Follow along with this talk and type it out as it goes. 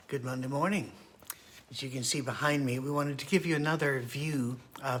Good Monday morning. As you can see behind me, we wanted to give you another view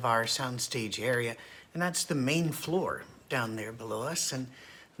of our soundstage area, and that's the main floor down there below us. And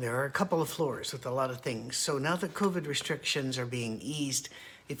there are a couple of floors with a lot of things. So now that COVID restrictions are being eased,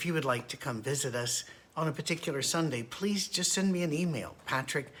 if you would like to come visit us on a particular Sunday, please just send me an email,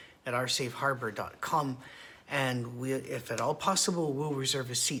 patrick@oursafeharbor.com, and if at all possible, we'll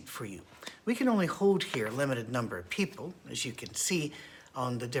reserve a seat for you. We can only hold here a limited number of people, as you can see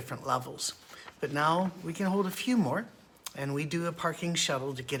on the different levels. But now we can hold a few more, and we do a parking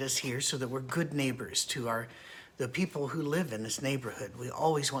shuttle to get us here so that we're good neighbors to the people who live in this neighborhood. We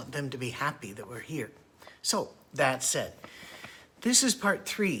always want them to be happy that we're here. So that said, this is part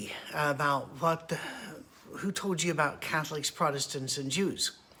 3 about who told you about Catholics, Protestants, and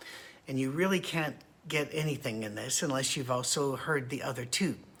Jews. And you really can't get anything in this unless you've also heard the other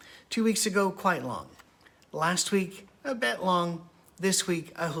 2. 2 weeks ago, quite long. Last week, a bit long. This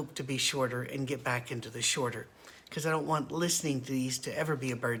week, I hope to be shorter and get back into the shorter, because I don't want listening to these to ever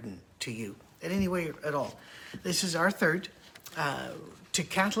be a burden to you in any way at all. This is our third. To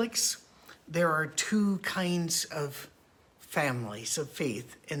Catholics, there are 2 kinds of families of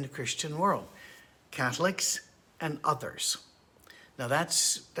faith in the Christian world: Catholics and others. Now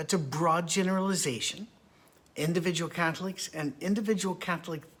that's a broad generalization. Individual Catholics and individual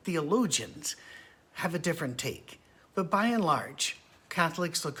Catholic theologians have a different take. But by and large,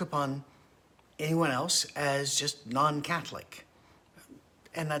 Catholics look upon anyone else as just non-Catholic.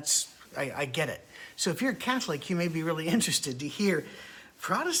 And I get it. So if you're a Catholic, you may be really interested to hear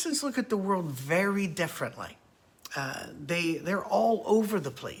Protestants look at the world very differently. They're all over the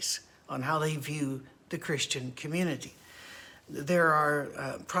place on how they view the Christian community. There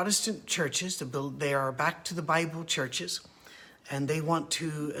are Protestant churches, they are back to the Bible churches, and they want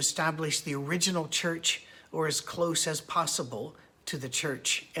to establish the original church or as close as possible to the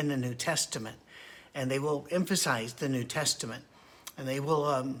church in the New Testament. And they will emphasize the New Testament. And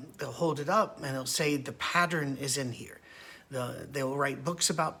they'll hold it up and they'll say the pattern is in here. They will write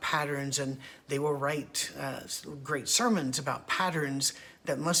books about patterns, and they will write great sermons about patterns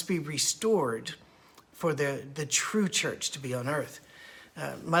that must be restored for the true church to be on earth.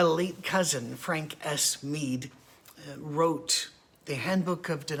 My late cousin, Frank S. Mead, wrote the Handbook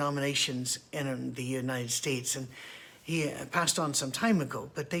of Denominations in the United States, and he passed on some time ago,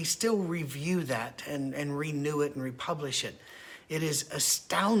 but they still review that and renew it and republish it. It is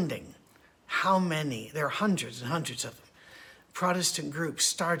astounding how many, there are hundreds and hundreds of them, Protestant groups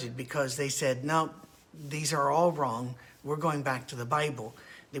started because they said, no, these are all wrong, we're going back to the Bible.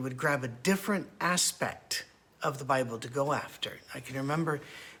 They would grab a different aspect of the Bible to go after. I can remember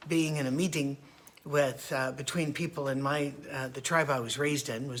being in a meeting between people in the tribe I was raised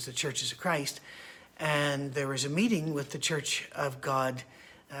in was the Churches of Christ, and there was a meeting with the Church of God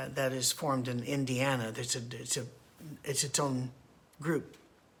that is formed in Indiana. It's its own group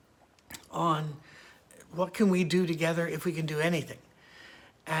on what can we do together if we can do anything.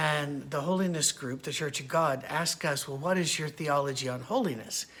 And the holiness group, the Church of God, asked us, well, what is your theology on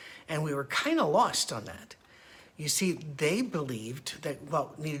holiness? And we were kind of lost on that. You see, they believed that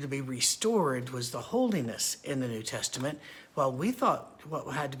what needed to be restored was the holiness in the New Testament, while we thought what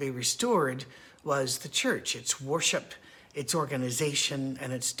had to be restored was the church, its worship, its organization,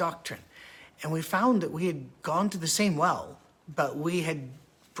 and its doctrine. And we found that we had gone to the same well, but we had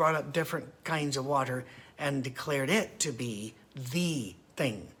brought up different kinds of water and declared it to be the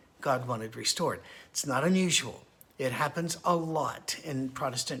thing God wanted restored. It's not unusual. It happens a lot in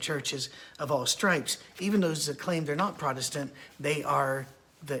Protestant churches of all stripes. Even those that claim they're not Protestant, they are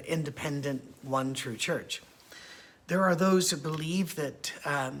the independent one true church. There are those that believe that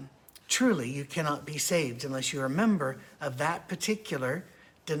truly you cannot be saved unless you're a member of that particular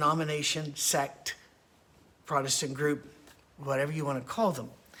denomination, sect, Protestant group, whatever you want to call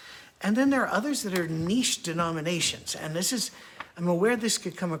them. And then there are others that are niche denominations. And I'm aware this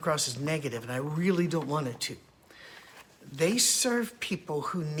could come across as negative, and I really don't want it to. They serve people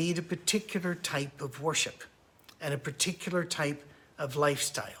who need a particular type of worship and a particular type of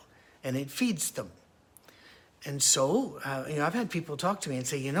lifestyle, and it feeds them. And so, I've had people talk to me and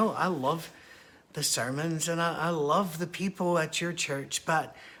say, I love the sermons and I love the people at your church,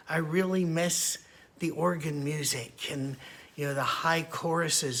 but I really miss the organ music and, the high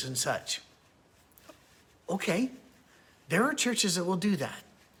choruses and such. Okay, there are churches that will do that,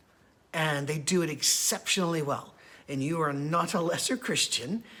 and they do it exceptionally well. And you are not a lesser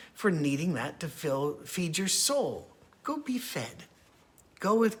Christian for needing that to feed your soul. Go be fed.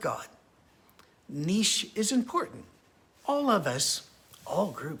 Go with God. Niche is important. All of us,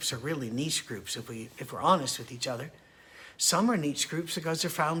 all groups are really niche groups if we're honest with each other. Some are niche groups because they're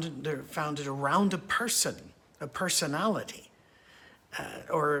founded around a person, a personality,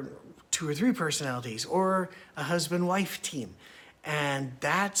 or two or three personalities, or a husband-wife team. And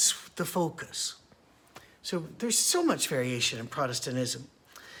that's the focus. So there's so much variation in Protestantism.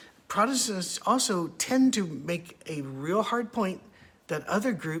 Protestants also tend to make a real hard point that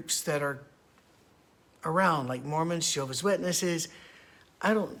other groups that are around, like Mormons, Jehovah's Witnesses,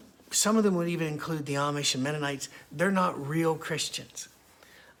 some of them would even include the Amish and Mennonites, they're not real Christians.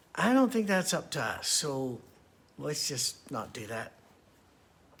 I don't think that's up to us, so let's just not do that.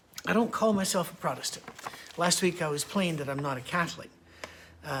 I don't call myself a Protestant. Last week I was plain that I'm not a Catholic,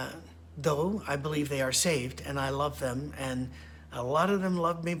 though I believe they are saved and I love them, and a lot of them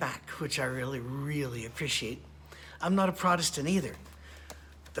love me back, which I really, really appreciate. I'm not a Protestant either.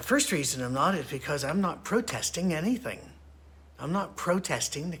 The first reason I'm not is because I'm not protesting anything. I'm not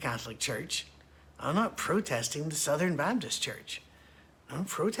protesting the Catholic Church. I'm not protesting the Southern Baptist Church. I'm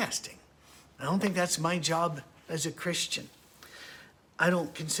protesting. I don't think that's my job as a Christian. I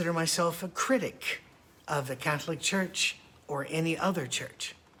don't consider myself a critic of the Catholic Church or any other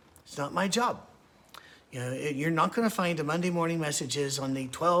church. It's not my job. You're not going to find a Monday morning messages on the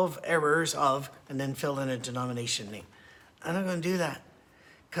 12 errors of, and then fill in a denomination name. I'm not going to do that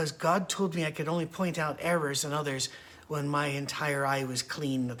because God told me I could only point out errors in others when my entire eye was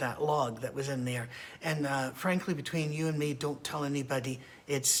clean of that log that was in there. And frankly, between you and me, don't tell anybody,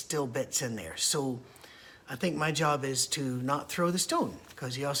 it's still bits in there. So I think my job is to not throw the stone,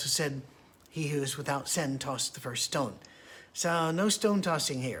 because he also said, he who is without sin tossed the first stone. So no stone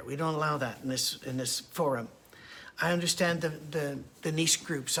tossing here. We don't allow that in this forum. I understand the niche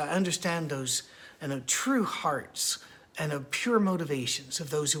groups. I understand those true hearts and pure motivations of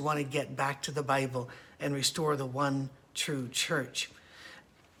those who want to get back to the Bible and restore the one true church.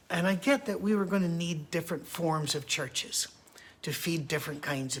 And I get that we were going to need different forms of churches to feed different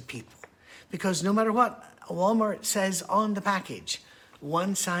kinds of people. Because no matter what Walmart says on the package,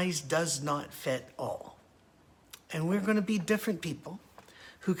 one size does not fit all. And we're going to be different people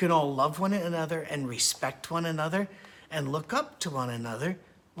who can all love one another and respect one another and look up to one another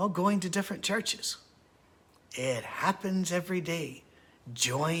while going to different churches. It happens every day.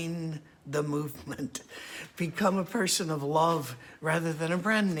 Join the movement. Become a person of love rather than a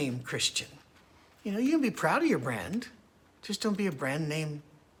brand name Christian. You can be proud of your brand. Just don't be a brand name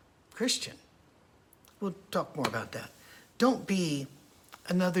Christian. We'll talk more about that. Don't be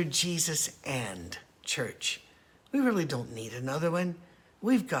another Jesus and church. We really don't need another one.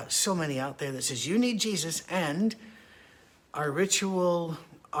 We've got so many out there that says you need Jesus and our ritual,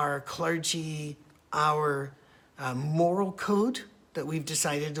 our clergy, our moral code that we've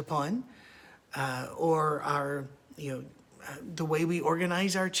decided upon, or our, the way we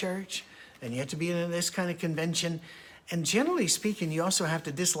organize our church, and you have to be in this kind of convention. And generally speaking, you also have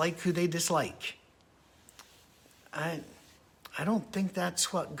to dislike who they dislike. I don't think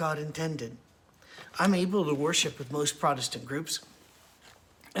that's what God intended. I'm able to worship with most Protestant groups.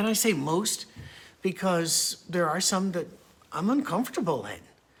 And I say most because there are some that I'm uncomfortable in.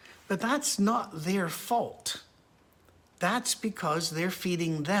 But that's not their fault. That's because they're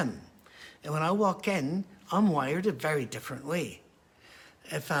feeding them. And when I walk in, I'm wired a very different way.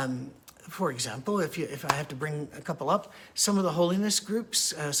 For example, if I have to bring a couple up, some of the holiness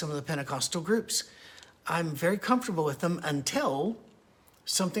groups, some of the Pentecostal groups, I'm very comfortable with them until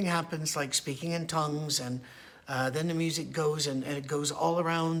something happens like speaking in tongues, and then the music goes and it goes all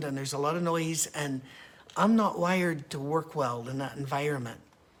around and there's a lot of noise, and I'm not wired to work well in that environment.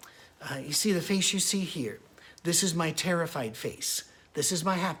 You see the face you see here. This is my terrified face. This is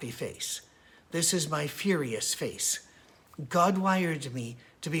my happy face. This is my furious face. God wired me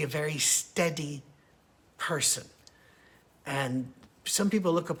to be a very steady person. And some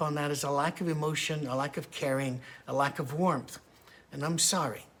people look upon that as a lack of emotion, a lack of caring, a lack of warmth. And I'm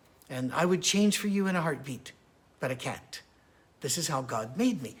sorry. And I would change for you in a heartbeat, but I can't. This is how God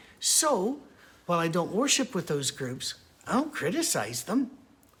made me. So, while I don't worship with those groups, I don't criticize them.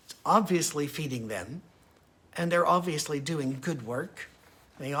 It's obviously feeding them. And they're obviously doing good work.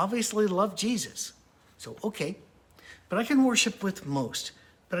 They obviously love Jesus. So, okay. But I can worship with most.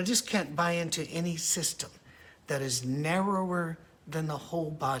 But I just can't buy into any system that is narrower than the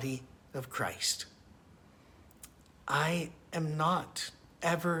whole body of Christ. I am not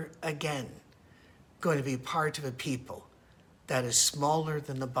ever again going to be part of a people that is smaller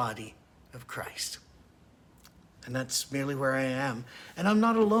than the body of Christ. And that's merely where I am. And I'm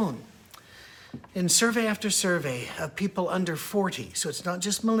not alone. In survey after survey of people under 40, so it's not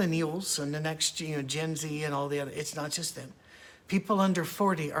just millennials and the next Gen Z and all the other, it's not just them. People under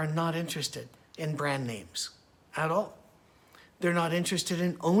 40 are not interested in brand names at all. They're not interested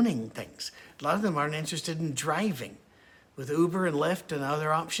in owning things. A lot of them aren't interested in driving. With Uber and Lyft and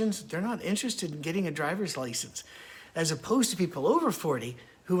other options, they're not interested in getting a driver's license. As opposed to people over 40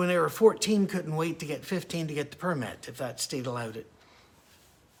 who when they were 14 couldn't wait to get 15 to get the permit, if that state allowed it.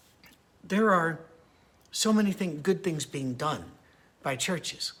 There are so many good things being done by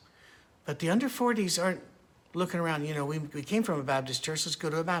churches. But the under 40s aren't looking around, we came from a Baptist church, let's go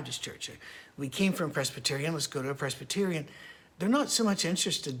to a Baptist church. We came from Presbyterian, let's go to a Presbyterian. They're not so much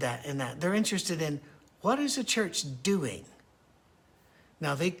interested in that. They're interested in what is the church doing?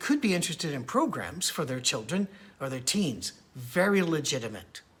 Now, they could be interested in programs for their children or their teens. Very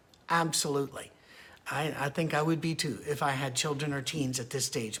legitimate. Absolutely. I think I would be too if I had children or teens at this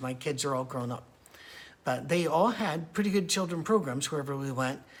stage. My kids are all grown up. But they all had pretty good children programs wherever we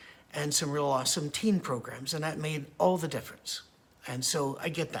went and some real awesome teen programs, and that made all the difference. And so I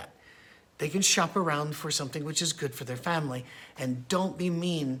get that. They can shop around for something which is good for their family, and don't be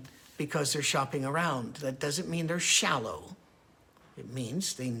mean because they're shopping around. That doesn't mean they're shallow. It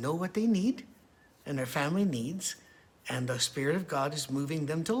means they know what they need and their family needs, and the Spirit of God is moving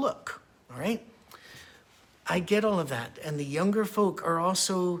them to look, all right? I get all of that, and the younger folk are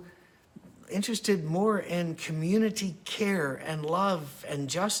also interested more in community care and love and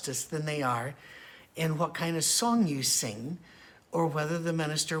justice than they are in what kind of song you sing or whether the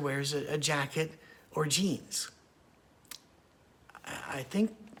minister wears a jacket or jeans. I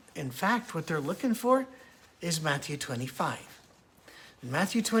think, in fact, what they're looking for is Matthew 25. In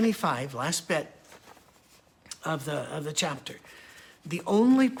Matthew 25, last bit of the chapter, the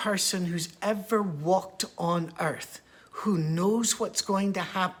only person who's ever walked on earth who knows what's going to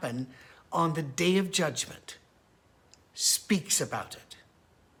happen on the day of judgment speaks about it.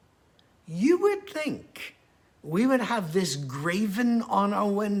 You would think we would have this graven on our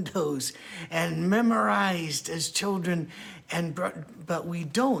windows and memorized as children, but we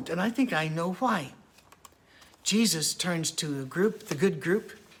don't. And I think I know why. Jesus turns to a group, the good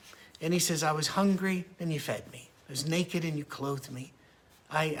group, and he says, I was hungry and you fed me. I was naked and you clothed me.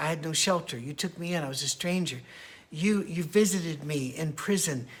 I had no shelter. You took me in. I was a stranger. You visited me in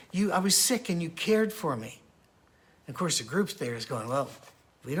prison. I was sick and you cared for me. And of course, the group there is going, well,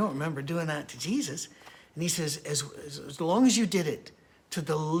 we don't remember doing that to Jesus. And he says, as long as you did it to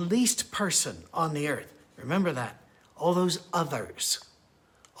the least person on the earth, remember that, all those others,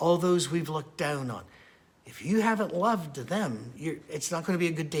 all those we've looked down on, if you haven't loved them, it's not going to be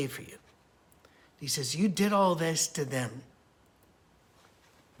a good day for you. He says, you did all this to them.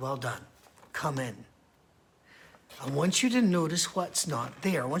 Well done. Come in. I want you to notice what's not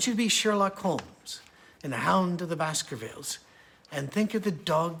there. I want you to be Sherlock Holmes and the Hound of the Baskervilles and think of the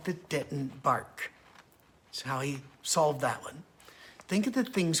dog that didn't bark. That's how he solved that one. Think of the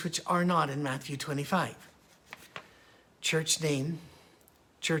things which are not in Matthew 25. Church name,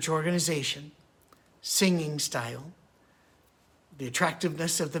 church organization, singing style, the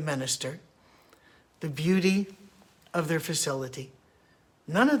attractiveness of the minister, the beauty of their facility.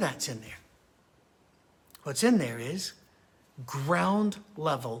 None of that's in there. What's in there is ground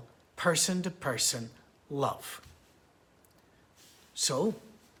level, person to person love. So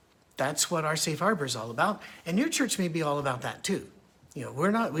that's what our Safe Harbor is all about. And your church may be all about that too.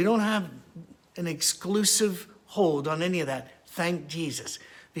 We don't have an exclusive hold on any of that, thank Jesus,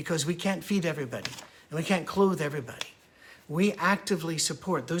 because we can't feed everybody and we can't clothe everybody. We actively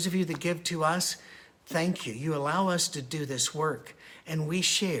support. Those of you that give to us, thank you. You allow us to do this work, and we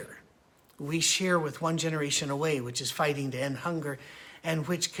share. We share with One Generation Away, which is fighting to end hunger, and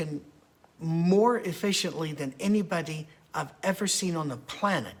which can more efficiently than anybody I've ever seen on the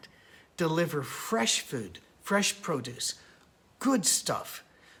planet deliver fresh food, fresh produce, good stuff,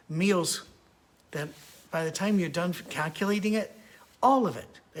 meals that by the time you're done calculating it, all of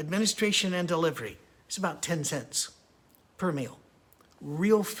it, administration and delivery, it's about 10 cents per meal.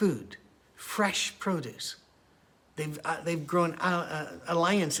 Real food, fresh produce. They've grown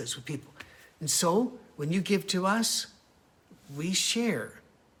alliances with people. And so when you give to us, we share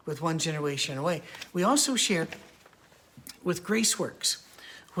with One Generation Away. We also share with Graceworks,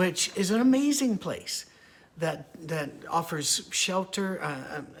 which is an amazing place that offers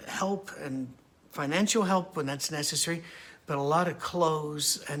shelter, help, and financial help when that's necessary, but a lot of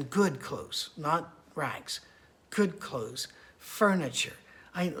clothes, and good clothes, not rags, good clothes, furniture.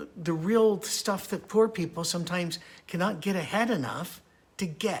 The real stuff that poor people sometimes cannot get ahead enough to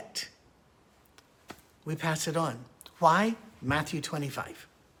get. We pass it on. Why? Matthew 25.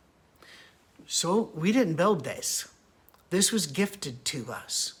 So we didn't build this. This was gifted to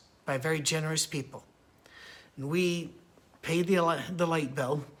us by very generous people. And we pay the light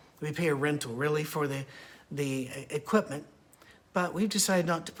bill. We pay a rental, really, for the equipment. But we've decided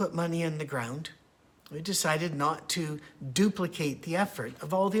not to put money in the ground. We decided not to duplicate the effort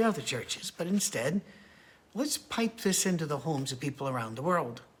of all the other churches, but instead, let's pipe this into the homes of people around the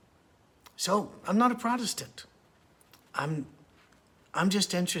world. So I'm not a Protestant. I'm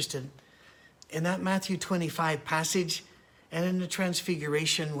just interested in that Matthew 25 passage and in the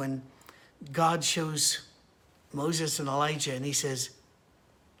Transfiguration when God shows Moses and Elijah and he says,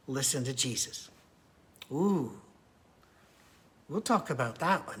 listen to Jesus. Ooh, we'll talk about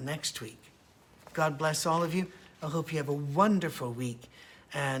that one next week. God bless all of you. I hope you have a wonderful week,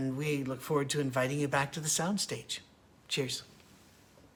 and we look forward to inviting you back to the soundstage. Cheers.